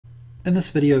In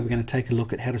this video we're going to take a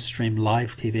look at how to stream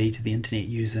live TV to the internet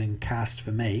using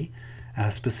Cast4ME,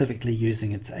 specifically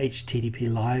using its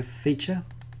HTTP live feature.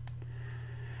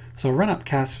 So I'll run up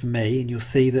Cast4ME and you'll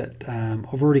see that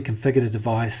I've already configured a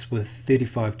device with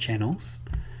 35 channels.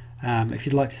 If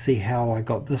you'd like to see how I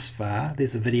got this far,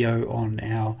 there's a video on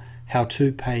our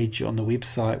how-to page on the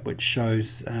website which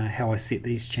shows how I set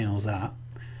these channels up.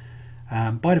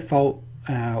 By default,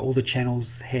 all the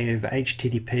channels have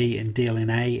HTTP and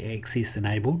DLNA access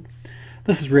enabled.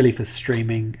 This is really for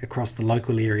streaming across the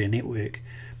local area network.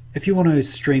 If you want to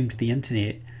stream to the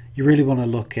internet, you really want to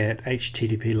look at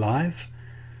HTTP live.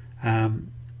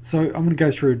 So I'm going to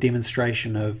go through a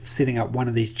demonstration of setting up one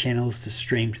of these channels to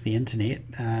stream to the internet,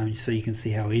 so you can see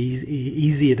how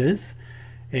easy it is,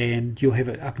 and you'll have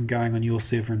it up and going on your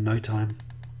server in no time.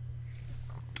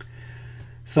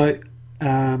 So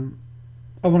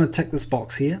I want to tick this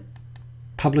box here,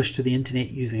 publish to the internet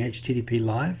using HTTP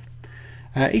live.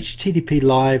 HTTP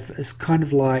live is kind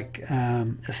of like a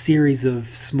series of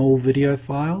small video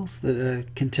files that are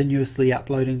continuously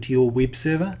uploading to your web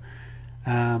server,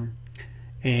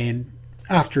 and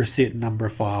after a certain number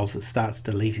of files it starts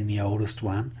deleting the oldest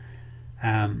one,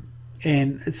 and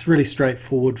it's really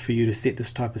straightforward for you to set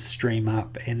this type of stream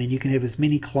up, and then you can have as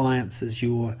many clients as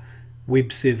your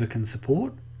web server can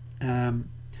support.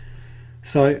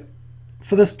 So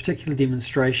for this particular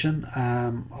demonstration,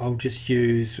 I'll just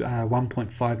use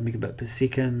 1.5 megabit per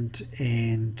second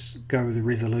and go with a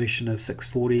resolution of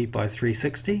 640 by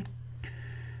 360.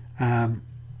 And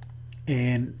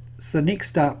so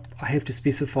next up, I have to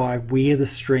specify where the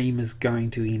stream is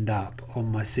going to end up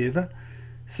on my server.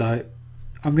 So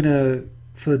I'm going to,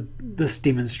 for this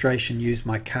demonstration, use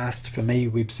my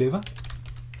Cast4ME web server.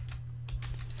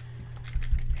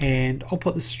 And I'll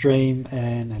put the stream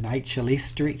in an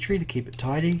HLS directory to keep it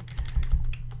tidy.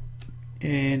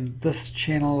 And this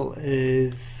channel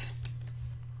is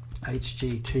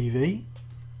HGTV,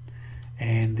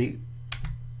 and the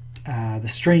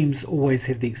streams always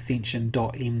have the extension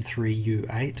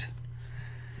 .m3u8.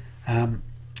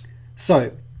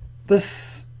 So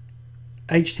this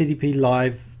HTTP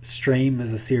live stream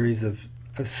is a series of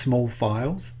small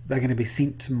files. They're going to be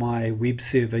sent to my web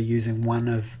server using one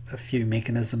of a few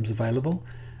mechanisms available.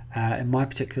 In my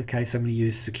particular case, I'm going to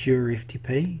use secure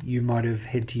FTP. You might have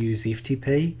had to use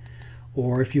FTP,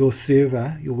 or if your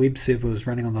server, your web server, was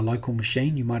running on the local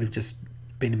machine, you might have just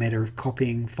been a matter of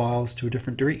copying files to a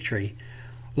different directory.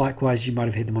 Likewise, you might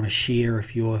have had them on a share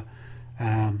if your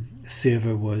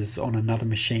server was on another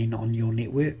machine on your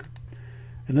network.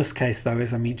 In this case though,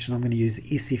 as I mentioned, I'm going to use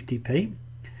SFTP.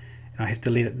 I have to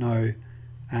let it know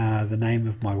the name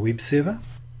of my web server,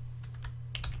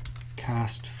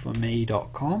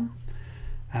 cast4me.com,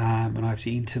 and I have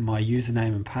to enter my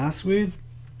username and password.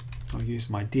 I'll use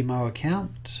my demo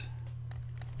account,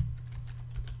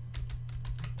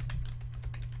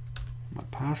 my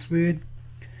password,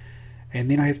 and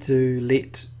then I have to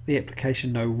let the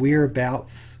application know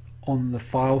whereabouts on the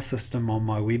file system on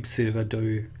my web server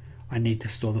do I need to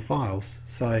store the files.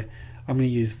 So I'm going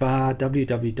to use var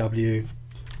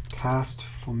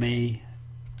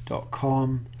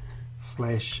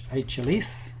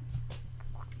www.cast4me.com/HLS,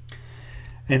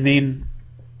 and then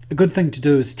a good thing to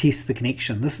do is test the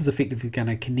connection. This is effectively going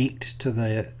to connect to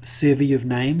the server you've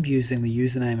named using the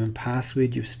username and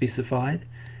password you've specified,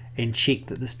 and check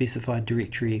that the specified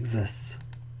directory exists.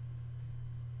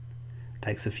 It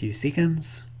takes a few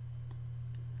seconds.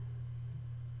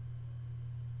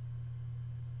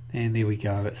 And there we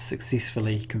go, it's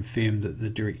successfully confirmed that the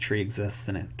directory exists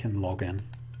and it can log in.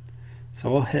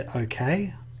 So I'll hit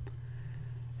OK,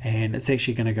 and it's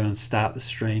actually going to go and start the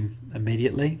stream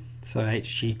immediately. So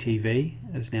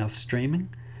HGTV is now streaming.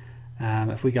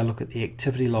 If we go look at the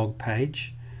activity log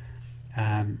page,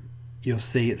 you'll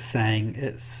see it's saying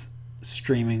it's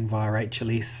streaming via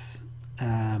HLS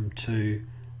to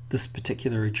this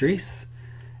particular address.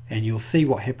 And you'll see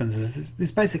what happens is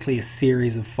there's basically a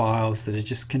series of files that are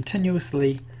just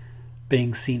continuously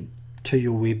being sent to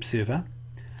your web server.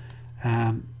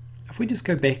 If we just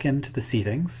go back into the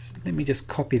settings, let me just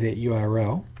copy that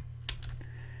URL,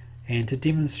 and to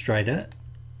demonstrate it,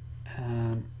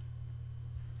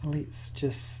 let's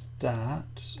just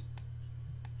start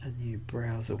a new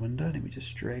browser window. Let me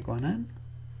just drag one in.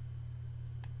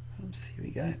 Oops, here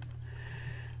we go.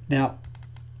 Now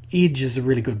Edge is a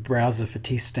really good browser for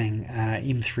testing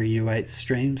M3U8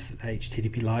 streams,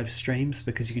 HTTP live streams,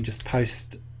 because you can just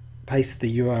paste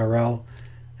the URL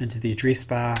into the address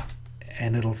bar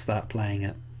and it'll start playing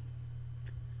it.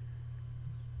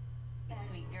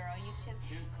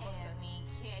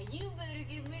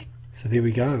 So there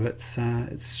we go, it's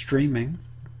streaming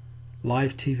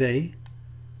live TV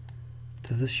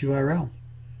to this URL.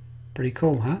 Pretty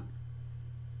cool, huh?